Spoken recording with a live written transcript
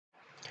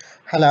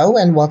Hello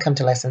and welcome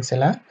to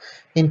LessonZilla.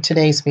 In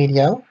today's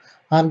video,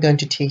 I'm going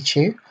to teach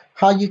you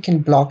how you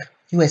can block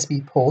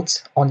USB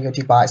ports on your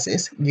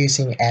devices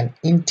using an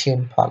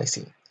Intune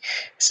policy.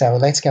 So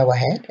let's go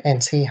ahead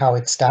and see how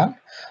it's done.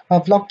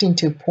 I've logged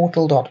into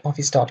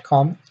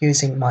portal.office.com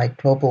using my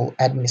global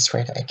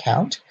administrator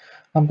account.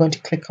 I'm going to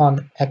click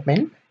on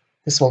admin.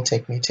 This will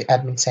take me to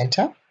admin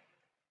center.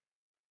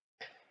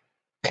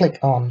 Click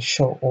on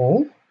show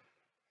all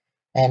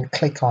and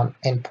click on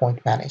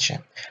Endpoint Manager.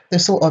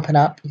 This will open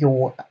up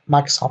your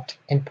Microsoft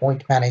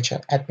Endpoint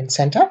Manager Admin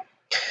Center.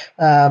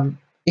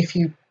 If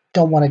you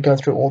don't want to go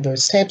through all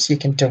those steps, you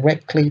can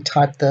directly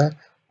type the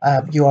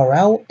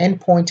URL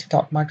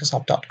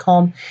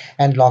endpoint.microsoft.com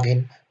and log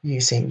in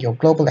using your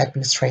Global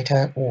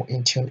Administrator or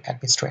Intune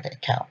Administrator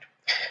account.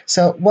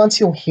 So once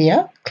you're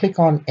here, click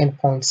on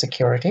Endpoint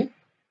Security.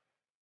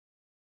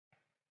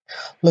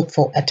 Look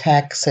for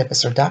Attack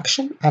Surface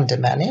Reduction under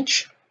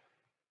Manage.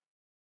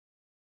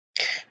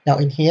 Now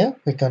in here,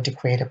 we're going to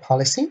create a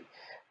policy.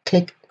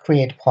 Click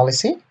Create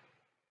Policy.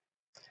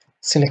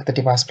 Select the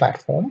device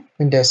platform,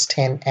 Windows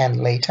 10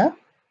 and later.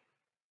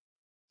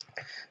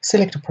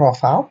 Select a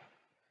profile.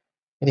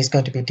 It is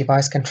going to be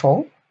device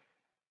control.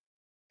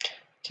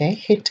 Okay,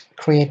 hit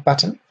Create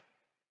button.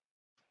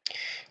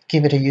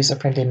 Give it a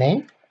user-friendly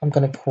name. I'm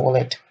going to call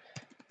it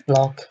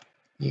Block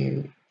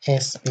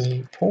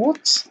USB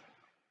Ports.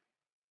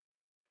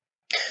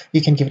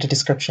 You can give it a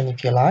description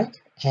if you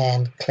like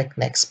and click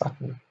Next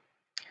button.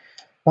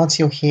 Once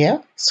you're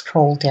here,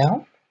 scroll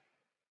down.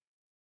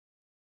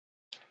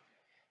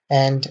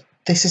 And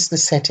this is the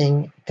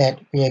setting that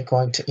we are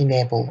going to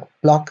enable,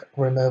 block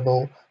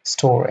removal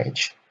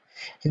storage.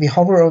 If you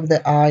hover over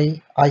the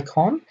eye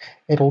icon,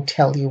 it will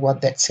tell you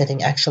what that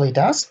setting actually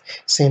does.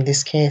 So in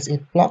this case,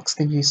 it blocks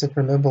the use of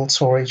removable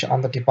storage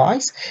on the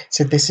device.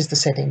 So this is the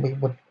setting we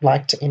would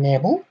like to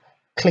enable.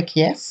 Click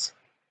Yes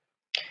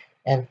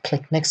and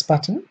click Next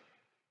button.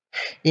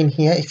 In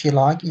here, if you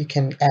like, you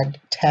can add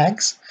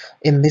tags.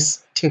 In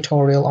this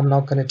tutorial, I'm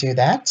not going to do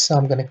that, so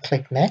I'm going to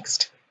click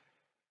Next.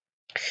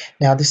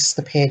 Now, this is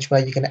the page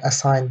where you're going to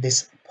assign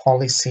this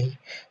policy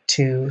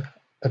to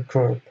a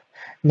group.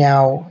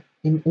 Now,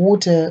 in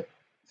order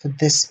for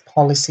this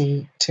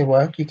policy to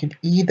work, you can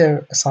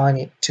either assign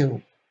it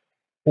to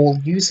all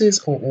users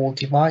or all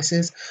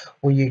devices,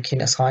 or you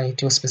can assign it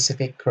to a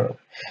specific group.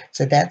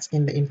 So that's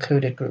in the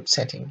included group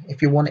setting.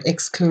 If you want to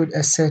exclude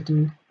a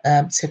certain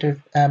set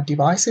of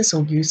devices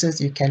or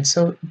users, you can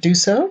do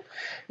so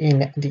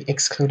in the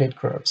excluded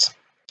groups.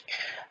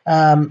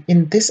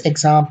 In this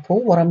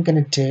example, what I'm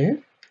going to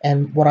do,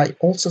 and what I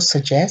also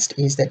suggest,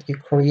 is that you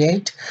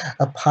create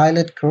a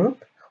pilot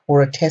group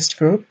or a test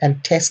group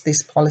and test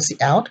this policy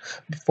out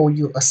before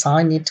you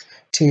assign it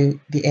to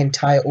the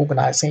entire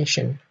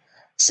organization.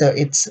 So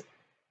it's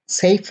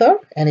safer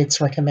and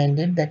it's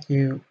recommended that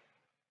you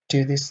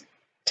do this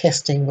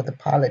testing with a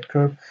pilot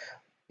group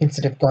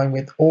instead of going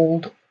with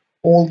all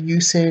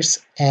users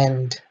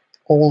and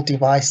all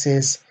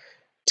devices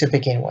to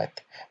begin with.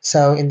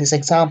 So in this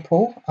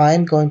example,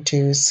 I'm going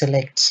to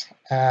select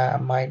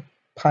my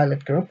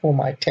pilot group or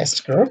my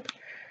test group.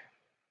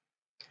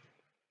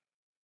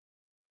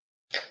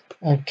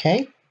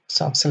 Okay,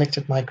 so I've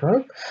selected my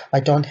group. I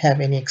don't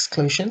have any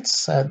exclusions,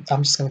 so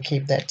I'm just going to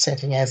keep that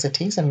setting as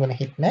it is. I'm going to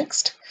hit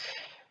Next.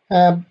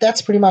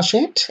 That's pretty much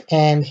it,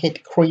 and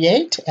hit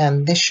Create,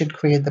 and this should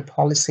create the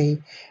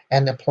policy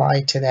and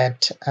apply to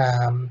that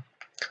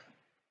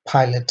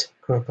pilot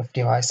group of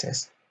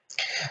devices.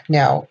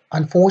 Now,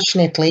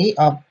 unfortunately,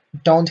 I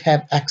don't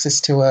have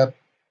access to a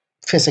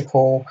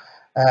physical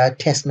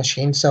test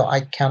machine, so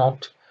I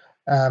cannot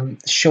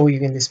show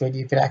you in this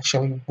video if it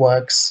actually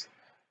works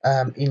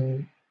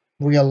in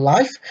real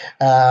life.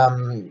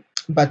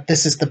 But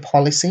this is the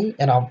policy,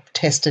 and I've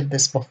tested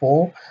this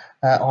before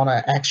on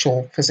an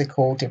actual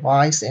physical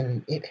device,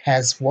 and it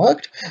has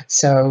worked.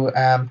 So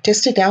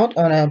test it out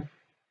on a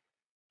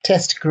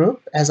test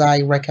group as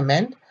I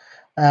recommend,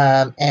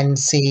 and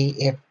see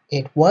if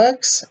it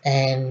works.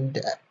 And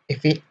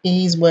if it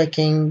is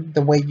working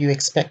the way you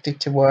expect it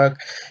to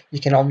work, you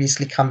can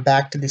obviously come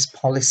back to this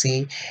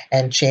policy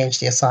and change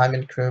the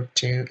assignment group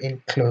to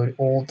include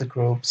all the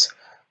groups.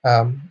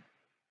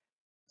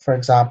 For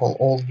example,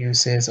 all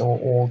users or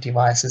all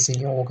devices in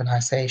your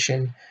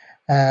organization,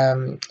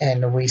 and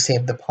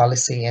resave the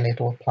policy, and it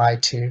will apply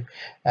to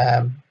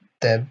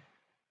the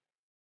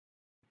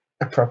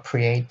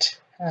appropriate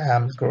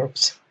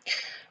groups.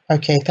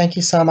 Okay, thank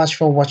you so much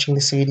for watching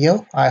this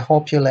video. I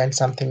hope you learned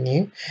something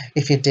new.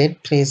 If you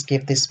did, please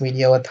give this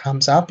video a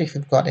thumbs up. If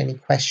you've got any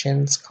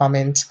questions,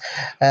 comments,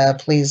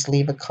 please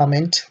leave a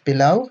comment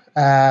below,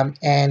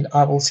 and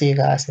I will see you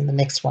guys in the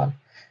next one.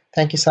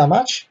 Thank you so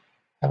much.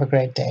 Have a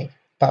great day.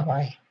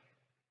 Bye-bye.